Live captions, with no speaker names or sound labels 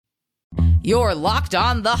You're Locked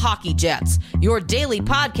On the Hockey Jets, your daily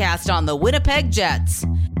podcast on the Winnipeg Jets.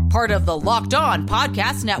 Part of the Locked On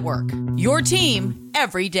Podcast Network, your team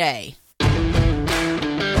every day.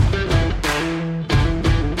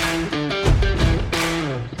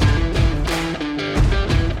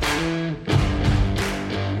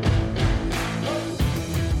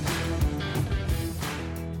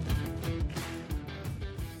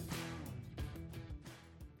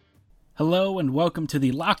 Hello and welcome to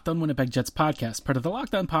the Locked On Winnipeg Jets podcast, part of the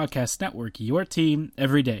Locked On Podcast Network, your team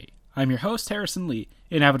every day. I'm your host, Harrison Lee,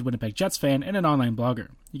 an avid Winnipeg Jets fan and an online blogger.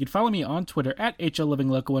 You can follow me on Twitter at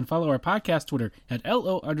HLLivingLoco and follow our podcast Twitter at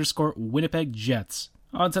LO_Winnipeg Jets.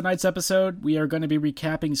 On tonight's episode, we are going to be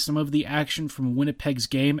recapping some of the action from Winnipeg's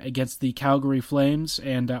game against the Calgary Flames,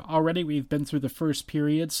 and already we've been through the first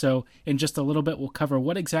period, so in just a little bit we'll cover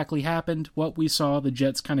what exactly happened, what we saw the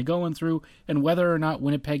Jets kind of going through, and whether or not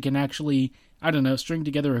Winnipeg can actually, string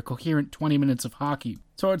together a coherent 20 minutes of hockey.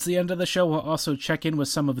 Towards the end of the show, we'll also check in with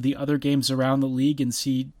some of the other games around the league and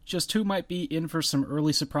see just who might be in for some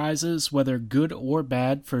early surprises, whether good or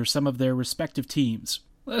bad, for some of their respective teams.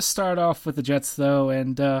 Let's start off with the Jets, though,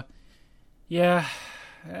 and, as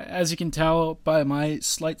you can tell by my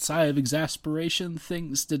slight sigh of exasperation,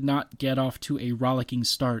 things did not get off to a rollicking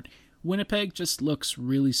start. Winnipeg just looks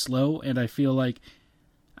really slow, and I feel like,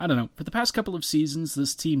 for the past couple of seasons,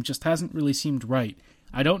 this team just hasn't really seemed right.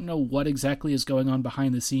 I don't know what exactly is going on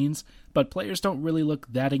behind the scenes, but players don't really look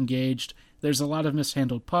that engaged. There's a lot of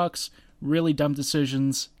mishandled pucks, really dumb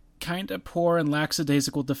decisions, kind of poor and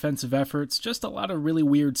lackadaisical defensive efforts, just a lot of really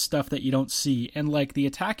weird stuff that you don't see, and the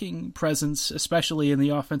attacking presence, especially in the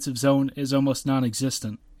offensive zone, is almost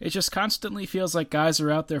non-existent. It just constantly feels like guys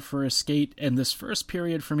are out there for a skate, and this first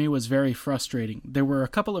period for me was very frustrating. There were a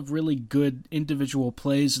couple of really good individual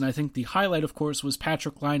plays, and I think the highlight, of course, was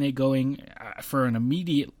Patrik Laine going for an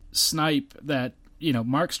immediate snipe that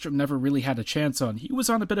Markstrom never really had a chance on. He was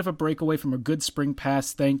on a bit of a breakaway from a good spring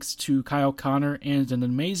pass thanks to Kyle Connor and an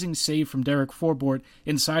amazing save from Derek Forbort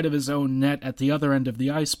inside of his own net at the other end of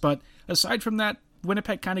the ice, but aside from that,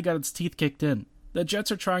 Winnipeg kind of got its teeth kicked in. The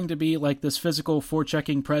Jets are trying to be like this physical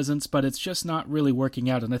forechecking presence, but it's just not really working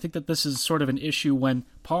out, and I think that this is sort of an issue when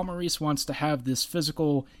Paul Maurice wants to have this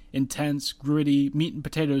physical, intense, gritty,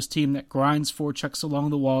 meat-and-potatoes team that grinds forechecks along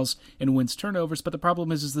the walls and wins turnovers, but the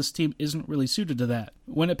problem is this team isn't really suited to that.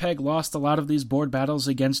 Winnipeg lost a lot of these board battles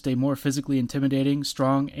against a more physically intimidating,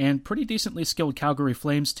 strong, and pretty decently skilled Calgary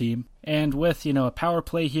Flames team, and with, a power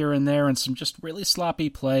play here and there and some just really sloppy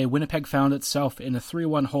play, Winnipeg found itself in a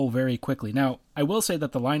 3-1 hole very quickly. Now, I will say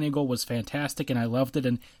that the Laine goal was fantastic and I loved it,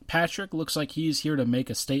 and Patrick looks like he's here to make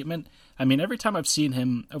a statement. Every time I've seen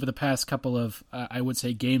him over the past couple of,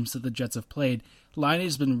 games that the Jets have played,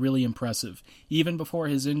 Laine's been really impressive. Even before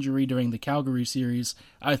his injury during the Calgary series,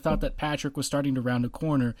 I thought that Patrick was starting to round a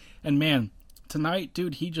corner, and man, tonight,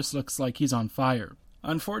 dude, he just looks like he's on fire.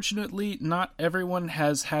 Unfortunately, not everyone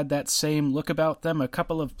has had that same look about them. A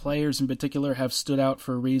couple of players in particular have stood out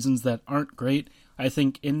for reasons that aren't great. I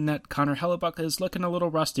think in net Connor Hellebuyck is looking a little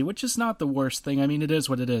rusty, which is not the worst thing. It is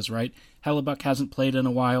what it is, right? Hellebuyck hasn't played in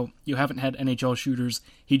a while. You haven't had NHL shooters.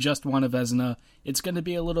 He just won a Vezina. It's going to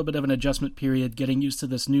be a little bit of an adjustment period getting used to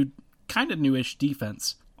this new, kind of newish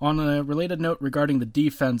defense. On a related note regarding the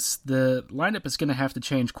defense, the lineup is going to have to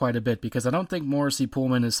change quite a bit because I don't think Morrissey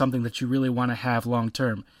Pullman is something that you really want to have long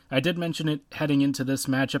term. I did mention it heading into this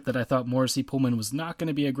matchup that I thought Morrissey Pullman was not going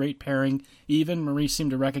to be a great pairing. Even Maurice seemed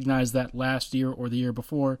to recognize that last year or the year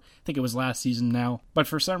before. I think it was last season now. But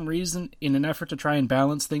for some reason, in an effort to try and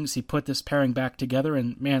balance things, he put this pairing back together,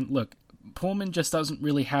 and man, look, Pullman just doesn't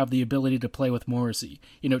really have the ability to play with Morrissey.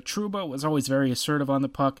 Trouba was always very assertive on the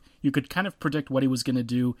puck. You could kind of predict what he was going to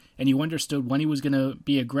do, and you understood when he was going to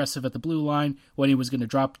be aggressive at the blue line, when he was going to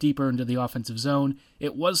drop deeper into the offensive zone.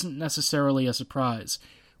 It wasn't necessarily a surprise.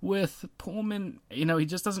 With Pullman, he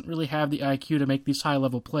just doesn't really have the IQ to make these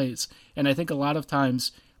high-level plays, and I think a lot of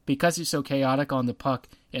times, because he's so chaotic on the puck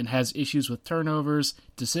and has issues with turnovers,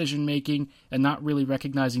 decision-making, and not really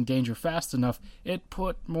recognizing danger fast enough, it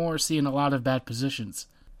put Morrissey in a lot of bad positions.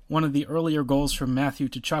 One of the earlier goals from Matthew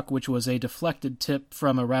Tkachuk, which was a deflected tip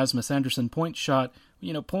from a Rasmus Andersson point shot,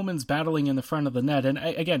 Pullman's battling in the front of the net, and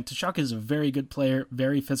again, Tkachuk is a very good player,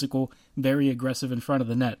 very physical, very aggressive in front of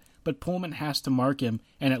the net, but Pullman has to mark him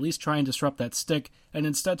and at least try and disrupt that stick, and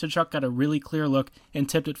instead Tkachuk got a really clear look and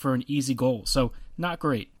tipped it for an easy goal, so not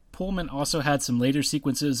great. Pullman also had some later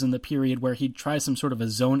sequences in the period where he'd try some sort of a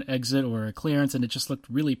zone exit or a clearance and it just looked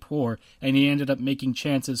really poor, and he ended up making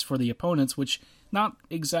chances for the opponents, which not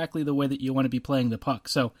exactly the way that you want to be playing the puck.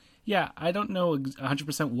 So yeah, I don't know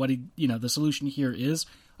 100% what the solution here is.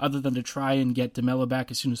 other than to try and get DeMelo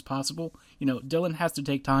back as soon as possible. Dillon has to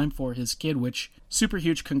take time for his kid, which super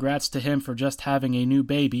huge congrats to him for just having a new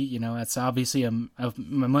baby. That's obviously a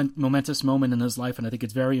momentous moment in his life, and I think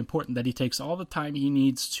it's very important that he takes all the time he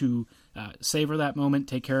needs to savor that moment,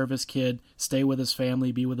 take care of his kid, stay with his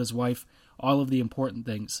family, be with his wife, all of the important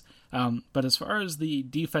things. But as far as the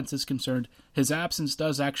defense is concerned, his absence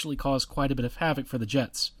does actually cause quite a bit of havoc for the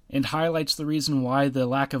Jets, and highlights the reason why the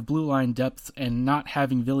lack of blue line depth and not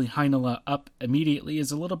having Ville Heinola up immediately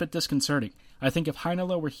is a little bit disconcerting. I think if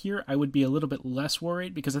Heinola were here, I would be a little bit less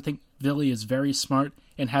worried, because I think Ville is very smart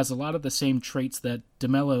and has a lot of the same traits that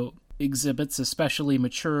DeMelo exhibits, especially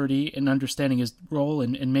maturity and understanding his role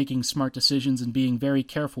and making smart decisions and being very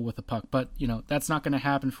careful with the puck. But, that's not going to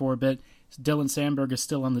happen for a bit. Dylan Sandberg is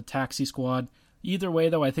still on the taxi squad. Either way,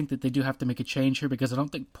 though, I think that they do have to make a change here, because I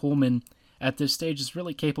don't think Pullman at this stage is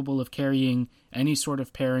really capable of carrying any sort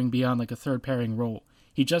of pairing beyond like a third pairing role.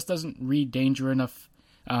 He just doesn't read danger enough,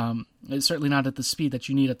 certainly not at the speed that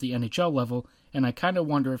you need at the NHL level, and I kind of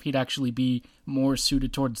wonder if he'd actually be more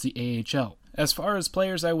suited towards the AHL. As far as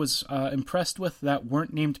players I was impressed with that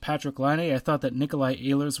weren't named Patrick Laine, I thought that Nikolai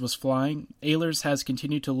Ehlers was flying. Ehlers has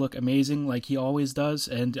continued to look amazing like he always does,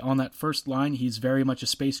 and on that first line, he's very much a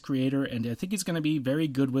space creator, and I think he's going to be very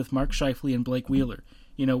good with Mark Scheifele and Blake Wheeler.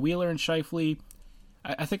 Wheeler and Scheifele,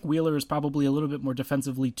 I think Wheeler is probably a little bit more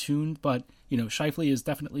defensively tuned, but, Scheifele is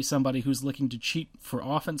definitely somebody who's looking to cheat for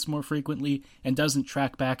offense more frequently and doesn't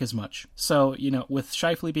track back as much. So, with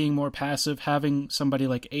Scheifele being more passive, having somebody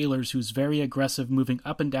like Ehlers who's very aggressive, moving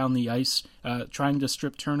up and down the ice, trying to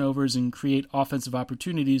strip turnovers and create offensive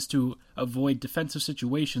opportunities to avoid defensive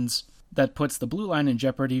situations that puts the blue line in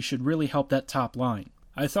jeopardy, should really help that top line.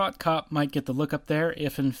 I thought Kopp might get the look up there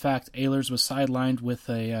if, in fact, Ehlers was sidelined with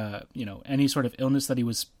any sort of illness that he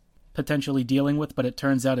was potentially dealing with, but it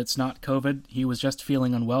turns out it's not COVID. He was just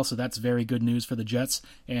feeling unwell, so that's very good news for the Jets,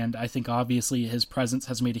 and I think obviously his presence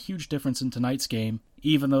has made a huge difference in tonight's game,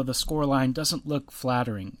 even though the scoreline doesn't look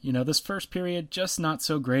flattering. This first period, just not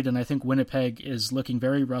so great, and I think Winnipeg is looking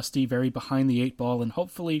very rusty, very behind the 8 ball, and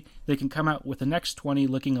hopefully they can come out with the next 20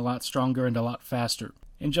 looking a lot stronger and a lot faster.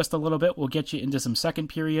 In just a little bit, we'll get you into some second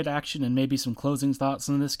period action and maybe some closing thoughts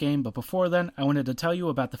on this game, but before then, I wanted to tell you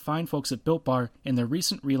about the fine folks at Built Bar and their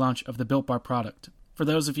recent relaunch of the Built Bar product. For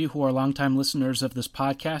those of you who are longtime listeners of this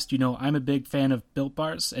podcast, I'm a big fan of Built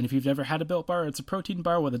Bars, and if you've never had a Built Bar, it's a protein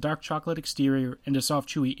bar with a dark chocolate exterior and a soft,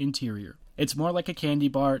 chewy interior. It's more like a candy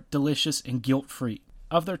bar, delicious and guilt-free.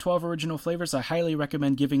 Of their 12 original flavors, I highly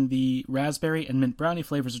recommend giving the raspberry and mint brownie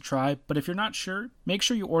flavors a try, but if you're not sure, make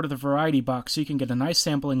sure you order the variety box so you can get a nice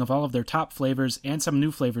sampling of all of their top flavors and some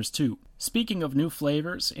new flavors too. Speaking of new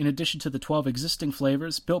flavors, in addition to the 12 existing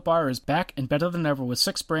flavors, Built Bar is back and better than ever with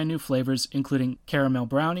 6 brand new flavors, including caramel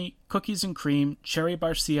brownie, cookies and cream, cherry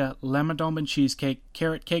barcia, lemon almond cheesecake,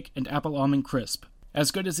 carrot cake, and apple almond crisp.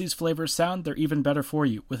 As good as these flavors sound, they're even better for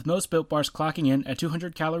you, with most Built Bars clocking in at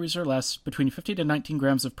 200 calories or less, between 50 to 19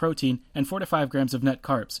 grams of protein, and 4 to 5 grams of net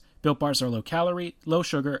carbs. Built Bars are low calorie, low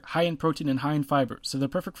sugar, high in protein, and high in fiber, so they're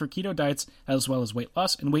perfect for keto diets as well as weight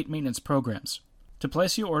loss and weight maintenance programs. To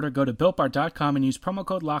place your order, go to BuiltBar.com and use promo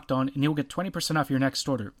code LOCKEDON, and you'll get 20% off your next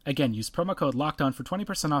order. Again, use promo code LOCKEDON for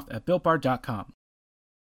 20% off at BuiltBar.com.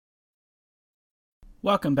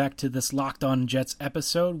 Welcome back to this Locked On Jets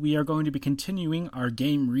episode. We are going to be continuing our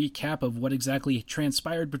game recap of what exactly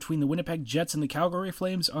transpired between the Winnipeg Jets and the Calgary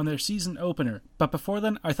Flames on their season opener. But before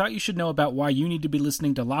then, I thought you should know about why you need to be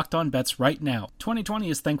listening to Locked On Bets right now. 2020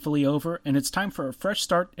 is thankfully over, and it's time for a fresh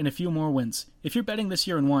start and a few more wins. If you're betting this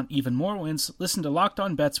year and want even more wins, listen to Locked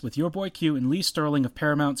On Bets with your boy Q and Lee Sterling of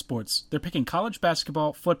Paramount Sports. They're picking college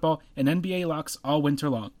basketball, football, and NBA locks all winter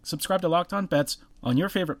long. Subscribe to Locked On Bets on your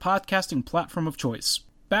favorite podcasting platform of choice.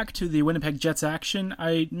 Back to the Winnipeg Jets action,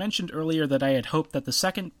 I mentioned earlier that I had hoped that the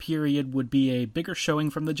second period would be a bigger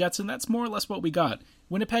showing from the Jets, and that's more or less what we got.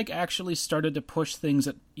 Winnipeg actually started to push things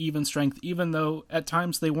at even strength, even though at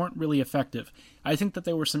times they weren't really effective. I think that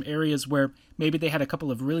there were some areas where maybe they had a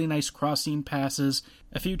couple of really nice crossing passes,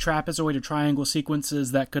 a few trapezoid or triangle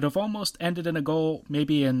sequences that could have almost ended in a goal.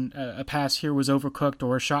 Maybe a pass here was overcooked,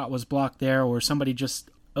 or a shot was blocked there, or somebody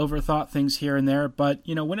just overthought things here and there, but,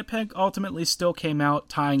 Winnipeg ultimately still came out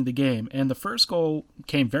tying the game, and the first goal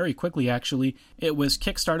came very quickly, actually. It was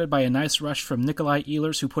kick-started by a nice rush from Nikolai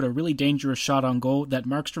Ehlers, who put a really dangerous shot on goal that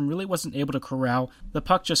Markstrom really wasn't able to corral. The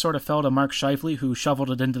puck just sort of fell to Mark Scheifele, who shoveled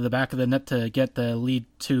it into the back of the net to get the lead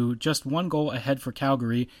to just 1 goal ahead for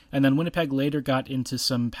Calgary, and then Winnipeg later got into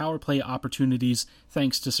some power play opportunities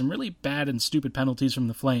thanks to some really bad and stupid penalties from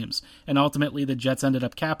the Flames, and ultimately the Jets ended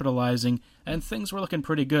up capitalizing, and things were looking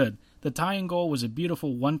pretty good. The tying goal was a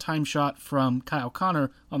beautiful one-time shot from Kyle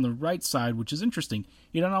Connor on the right side, which is interesting.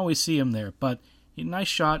 You don't always see him there, but a nice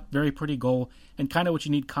shot, very pretty goal, and kind of what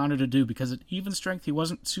you need Connor to do, because at even strength he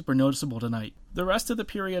wasn't super noticeable tonight. The rest of the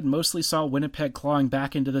period mostly saw Winnipeg clawing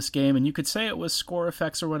back into this game, and you could say it was score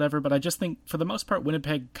effects or whatever, but I just think for the most part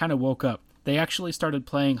Winnipeg kind of woke up. They actually started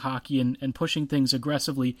playing hockey and pushing things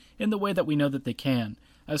aggressively in the way that we know that they can.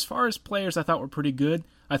 As far as players I thought were pretty good,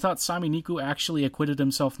 I thought Sami Niku actually acquitted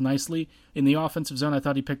himself nicely. In the offensive zone, I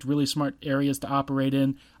thought he picked really smart areas to operate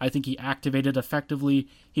in. I think he activated effectively.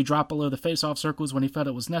 He dropped below the face-off circles when he felt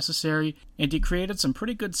it was necessary, and he created some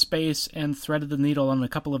pretty good space and threaded the needle on a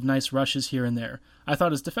couple of nice rushes here and there. I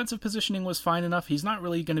thought his defensive positioning was fine enough. He's not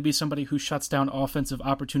really going to be somebody who shuts down offensive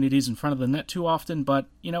opportunities in front of the net too often, but,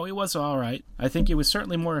 he was alright. I think he was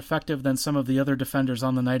certainly more effective than some of the other defenders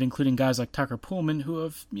on the night, including guys like Tucker Poolman, who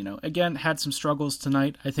have, again, had some struggles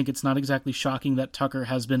tonight. I think it's not exactly shocking that Tucker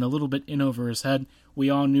has been a little bit in over his head.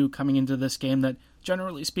 We all knew coming into this game that,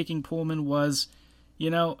 generally speaking, Poolman was,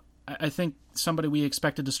 I think somebody we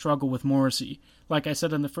expected to struggle with Morrissey. Like I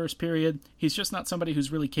said in the first period, he's just not somebody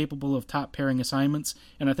who's really capable of top pairing assignments,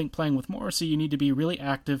 and I think playing with Morrissey you need to be really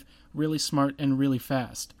active, really smart, and really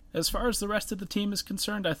fast. As far as the rest of the team is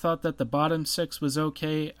concerned, I thought that the bottom six was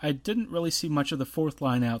okay. I didn't really see much of the fourth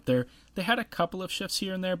line out there. They had a couple of shifts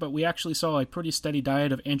here and there, but we actually saw a pretty steady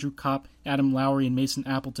diet of Andrew Kopp, Adam Lowry, and Mason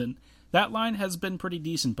Appleton. That line has been pretty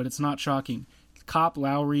decent, but it's not shocking. Kopp,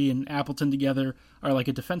 Lowry, and Appleton together are like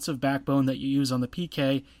a defensive backbone that you use on the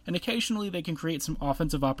PK, and occasionally they can create some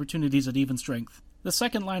offensive opportunities at even strength. The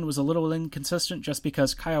second line was a little inconsistent just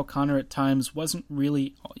because Kyle Connor at times wasn't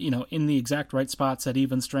really, in the exact right spots at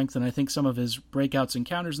even strength, and I think some of his breakouts and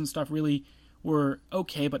counters and stuff really were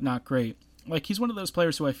okay but not great. Like, he's one of those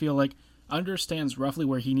players who I feel like understands roughly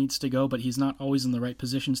where he needs to go, but he's not always in the right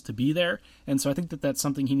positions to be there, and so I think that that's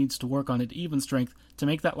something he needs to work on at even strength to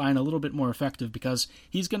make that line a little bit more effective, because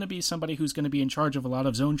he's going to be somebody who's going to be in charge of a lot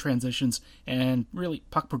of zone transitions and really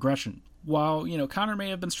puck progression. While, Connor may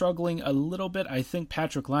have been struggling a little bit, I think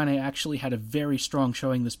Patrik Laine actually had a very strong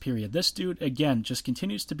showing this period. This dude, again, just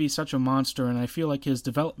continues to be such a monster, and I feel like his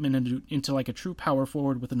development into like a true power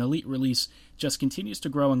forward with an elite release just continues to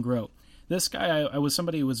grow and grow. This guy, I was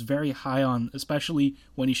somebody who was very high on, especially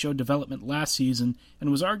when he showed development last season, and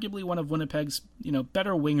was arguably one of Winnipeg's,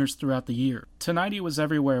 better wingers throughout the year. Tonight he was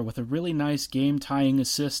everywhere with a really nice game-tying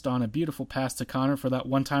assist on a beautiful pass to Connor for that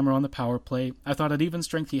one-timer on the power play. I thought at even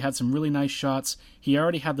strength he had some really nice shots. He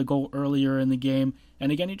already had the goal earlier in the game,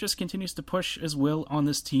 and again, he just continues to push his will on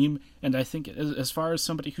this team, and I think as far as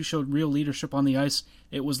somebody who showed real leadership on the ice,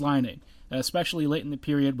 it was Laine. Especially late in the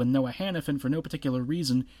period when Noah Hanifin, for no particular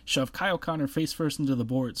reason, shoved Kyle Connor face first into the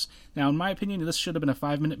boards. Now, in my opinion, this should have been a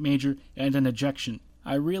 5-minute major and an ejection.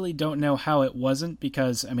 I really don't know how it wasn't,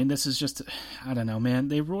 because, this is just, I don't know, man.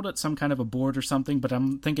 They ruled it some kind of a board or something, but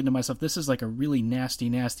I'm thinking to myself, this is like a really nasty,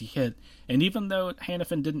 nasty hit. And even though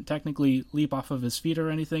Hanifin didn't technically leap off of his feet or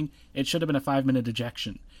anything, it should have been a 5-minute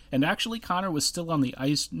ejection. And actually, Connor was still on the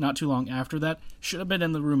ice not too long after that, should have been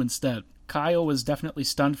in the room instead. Kyle was definitely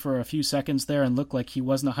stunned for a few seconds there and looked like he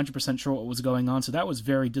wasn't 100% sure what was going on, so that was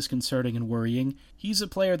very disconcerting and worrying. He's a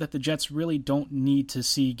player that the Jets really don't need to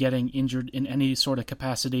see getting injured in any sort of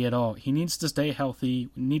capacity at all. He needs to stay healthy,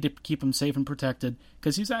 we need to keep him safe and protected,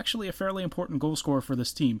 because he's actually a fairly important goal scorer for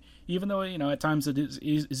this team. Even though, at times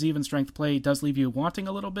his even strength play does leave you wanting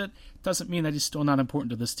a little bit, doesn't mean that he's still not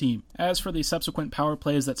important to this team. As for the subsequent power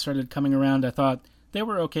plays that started coming around, I thought they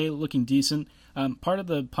were okay, looking decent. Part of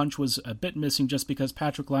the punch was a bit missing just because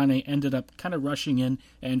Patrik Laine ended up kind of rushing in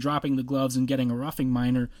and dropping the gloves and getting a roughing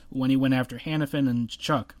minor when he went after Hanifin and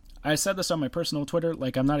Chuck. I said this on my personal Twitter,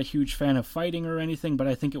 I'm not a huge fan of fighting or anything, but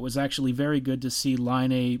I think it was actually very good to see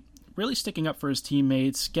Laine really sticking up for his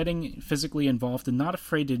teammates, getting physically involved and not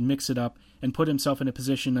afraid to mix it up and put himself in a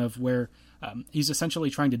position of where he's essentially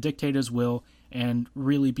trying to dictate his will and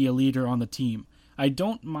really be a leader on the team. I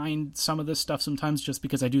don't mind some of this stuff sometimes just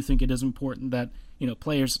because I do think it is important that,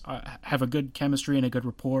 players have a good chemistry and a good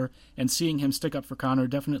rapport, and seeing him stick up for Connor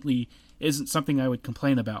definitely isn't something I would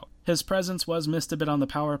complain about. His presence was missed a bit on the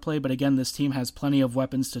power play, but again, this team has plenty of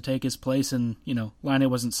weapons to take his place, and, Laine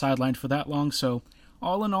wasn't sidelined for that long, so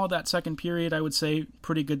all in all, that second period, I would say,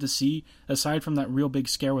 pretty good to see. Aside from that real big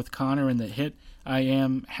scare with Connor and the hit, I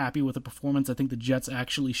am happy with the performance. I think the Jets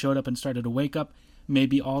actually showed up and started to wake up.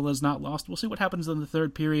 Maybe all is not lost. We'll see what happens in the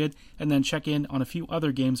third period, and then check in on a few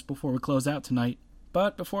other games before we close out tonight.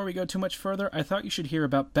 But before we go too much further, I thought you should hear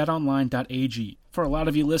about betonline.ag. For a lot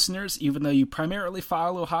of you listeners, even though you primarily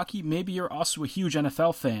follow hockey, maybe you're also a huge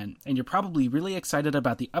NFL fan, and you're probably really excited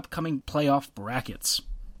about the upcoming playoff brackets.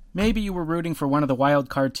 Maybe you were rooting for one of the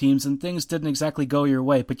wildcard teams and things didn't exactly go your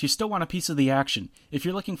way, but you still want a piece of the action. If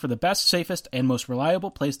you're looking for the best, safest, and most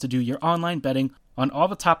reliable place to do your online betting on all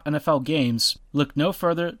the top NFL games, look no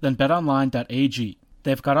further than betonline.ag.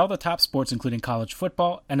 They've got all the top sports including college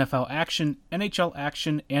football, NFL action, NHL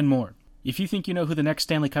action, and more. If you think you know who the next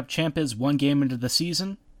Stanley Cup champ is one game into the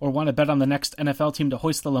season, or want to bet on the next NFL team to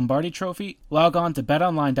hoist the Lombardi Trophy, log on to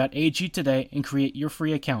betonline.ag today and create your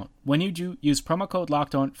free account. When you do, use promo code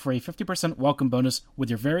LOCKEDON for a 50% welcome bonus with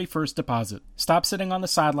your very first deposit. Stop sitting on the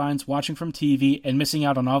sidelines watching from TV and missing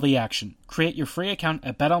out on all the action. Create your free account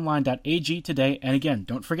at betonline.ag today, and again,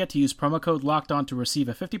 don't forget to use promo code LOCKEDON to receive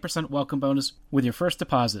a 50% welcome bonus with your first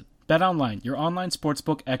deposit. BetOnline, your online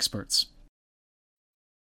sportsbook experts.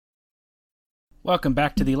 Welcome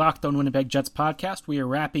back to the Locked On Winnipeg Jets podcast. We are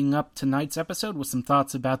wrapping up tonight's episode with some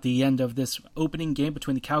thoughts about the end of this opening game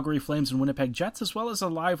between the Calgary Flames and Winnipeg Jets, as well as a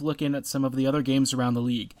live look in at some of the other games around the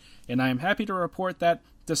league. And I am happy to report that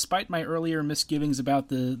despite my earlier misgivings about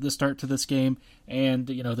the start to this game and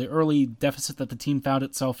the early deficit that the team found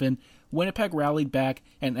itself in, Winnipeg rallied back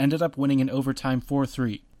and ended up winning in overtime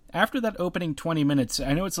 4-3. After that opening 20 minutes,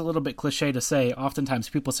 I know it's a little bit cliche to say, oftentimes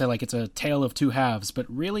people say like it's a tale of two halves, but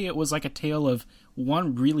really it was like a tale of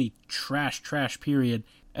one really trash period,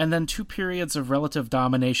 and then 2 periods of relative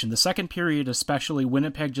domination. The second period especially,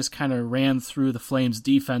 Winnipeg just kind of ran through the Flames'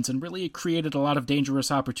 defense and really created a lot of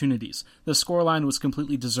dangerous opportunities. The scoreline was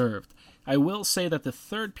completely deserved. I will say that the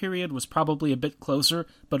third period was probably a bit closer,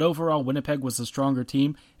 but overall Winnipeg was the stronger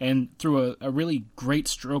team, and through a really great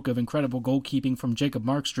stroke of incredible goalkeeping from Jacob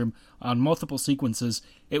Markstrom on multiple sequences,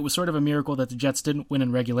 it was sort of a miracle that the Jets didn't win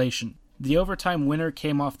in regulation. The overtime winner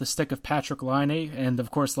came off the stick of Patrik Laine, and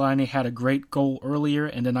of course Laine had a great goal earlier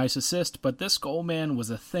and a nice assist, but this goal man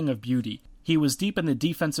was a thing of beauty. He was deep in the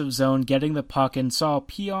defensive zone, getting the puck, and saw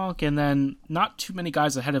Pionk and then not too many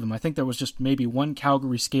guys ahead of him. I think there was just maybe one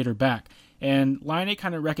Calgary skater back. And Laine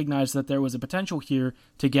kind of recognized that there was a potential here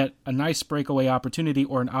to get a nice breakaway opportunity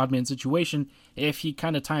or an odd man situation if he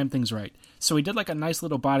kind of timed things right. So he did like a nice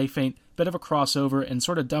little body feint, bit of a crossover, and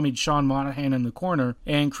sort of dummied Sean Monahan in the corner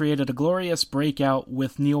and created a glorious breakout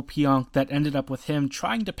with Neil Pionk that ended up with him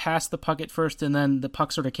trying to pass the puck at first, and then the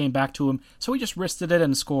puck sort of came back to him, so he just wristed it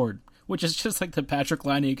and scored, which is just like the Patrik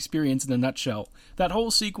Laine experience in a nutshell. That whole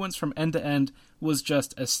sequence from end to end was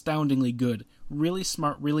just astoundingly good. Really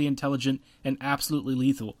smart, really intelligent, and absolutely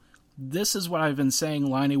lethal. This is what I've been saying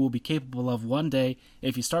Laine will be capable of one day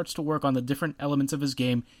if he starts to work on the different elements of his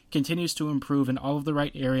game, continues to improve in all of the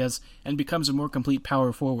right areas, and becomes a more complete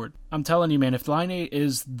power forward. I'm telling you, man, if Laine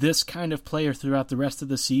is this kind of player throughout the rest of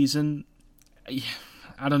the season,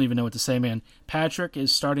 I don't even know what to say, man. Patrik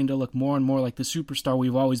is starting to look more and more like the superstar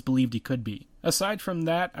we've always believed he could be. Aside from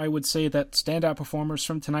that, I would say that standout performers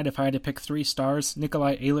from tonight, if I had to pick 3 stars,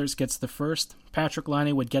 Nikolai Ehlers gets the first, Patrik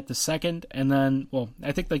Laine would get the second, and then, well,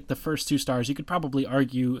 I think like the first 2 stars, you could probably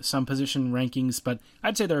argue some position rankings, but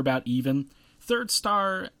I'd say they're about even. Third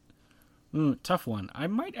star, tough one. I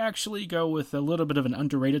might actually go with a little bit of an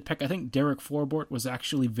underrated pick. I think Derek Forbort was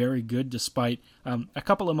actually very good despite a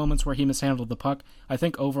couple of moments where he mishandled the puck. I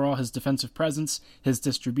think overall his defensive presence, his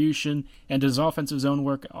distribution, and his offensive zone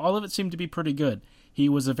work, all of it seemed to be pretty good. He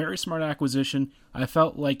was a very smart acquisition. I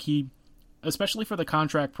felt like he, especially for the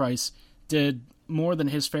contract price, did more than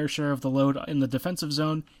his fair share of the load in the defensive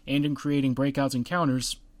zone and in creating breakouts and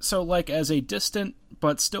counters. So, like, as a distant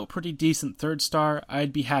but still pretty decent third star,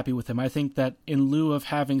 I'd be happy with him. I think that in lieu of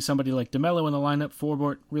having somebody like DeMello in the lineup,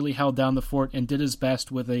 Forbort really held down the fort and did his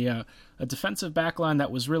best with a defensive backline that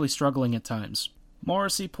was really struggling at times.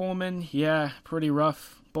 Morrissey Pullman, yeah, pretty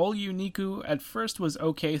rough. Beaulieu Niku at first was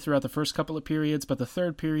okay throughout the first couple of periods, but the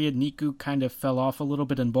third period, Niku kind of fell off a little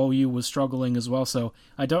bit and Beaulieu was struggling as well, so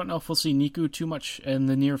I don't know if we'll see Niku too much in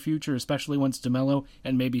the near future, especially once DeMello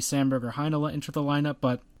and maybe Sandberg or Heinola enter the lineup,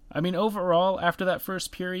 but I mean, overall, after that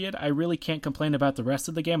first period, I really can't complain about the rest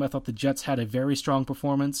of the game. I thought the Jets had a very strong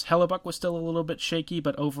performance. Hellebuck was still a little bit shaky,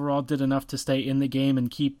 but overall did enough to stay in the game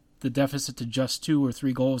and keep the deficit to just 2 or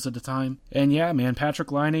 3 goals at a time. And yeah, man,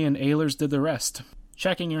 Patrik Laine and Ehlers did the rest.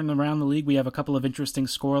 Checking in around the league, we have a couple of interesting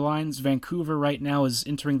scorelines. Vancouver right now is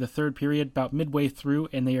entering the third period about midway through,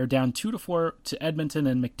 and they are down 2-4 to Edmonton,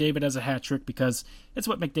 and McDavid has a hat trick because it's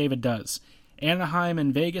what McDavid does. Anaheim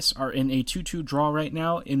and Vegas are in a 2-2 draw right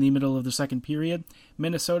now in the middle of the second period.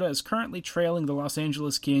 Minnesota is currently trailing the Los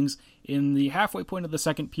Angeles Kings in the halfway point of the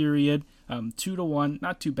second period, 2-1.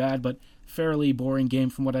 Not too bad, but fairly boring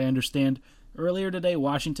game from what I understand. Earlier today,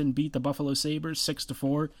 Washington beat the Buffalo Sabres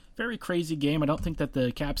 6-4. Very crazy game. I don't think that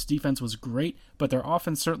the Caps defense was great, but their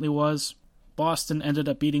offense certainly was. Boston ended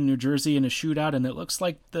up beating New Jersey in a shootout, and it looks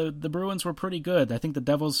like the Bruins were pretty good. I think the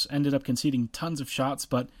Devils ended up conceding tons of shots,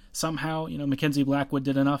 but somehow, Mackenzie Blackwood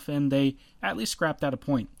did enough, and they at least scrapped out a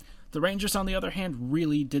point. The Rangers, on the other hand,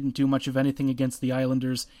 really didn't do much of anything against the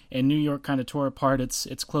Islanders, and New York kind of tore apart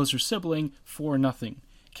its closer sibling 4-0.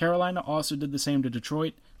 Carolina also did the same to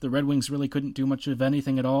Detroit. The Red Wings really couldn't do much of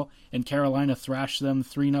anything at all, and Carolina thrashed them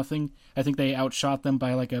 3-0. I think they outshot them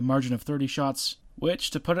by like a margin of 30 shots, which,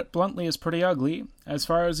 to put it bluntly, is pretty ugly. As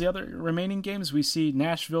far as the other remaining games, we see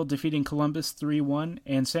Nashville defeating Columbus 3-1,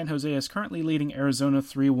 and San Jose is currently leading Arizona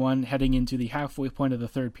 3-1 heading into the halfway point of the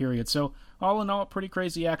third period. So, all in all, pretty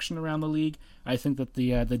crazy action around the league. I think that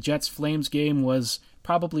the Jets-Flames game was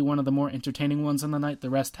probably one of the more entertaining ones on the night. The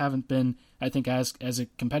rest haven't been, I think, as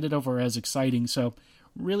competitive or as exciting. So,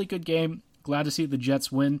 really good game. Glad to see the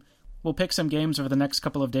Jets win. We'll pick some games over the next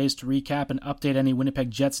couple of days to recap and update any Winnipeg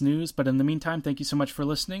Jets news, but in the meantime, thank you so much for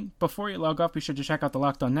listening. Before you log off, be sure to check out the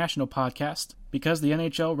Locked On National podcast, because the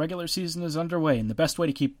NHL regular season is underway, and the best way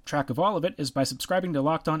to keep track of all of it is by subscribing to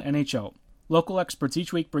Locked On NHL. Local experts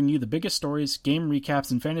each week bring you the biggest stories, game recaps,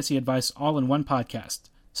 and fantasy advice all in one podcast.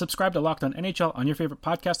 Subscribe to Locked On NHL on your favorite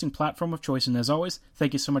podcasting platform of choice, and as always,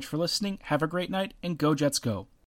 thank you so much for listening, have a great night, and go Jets go!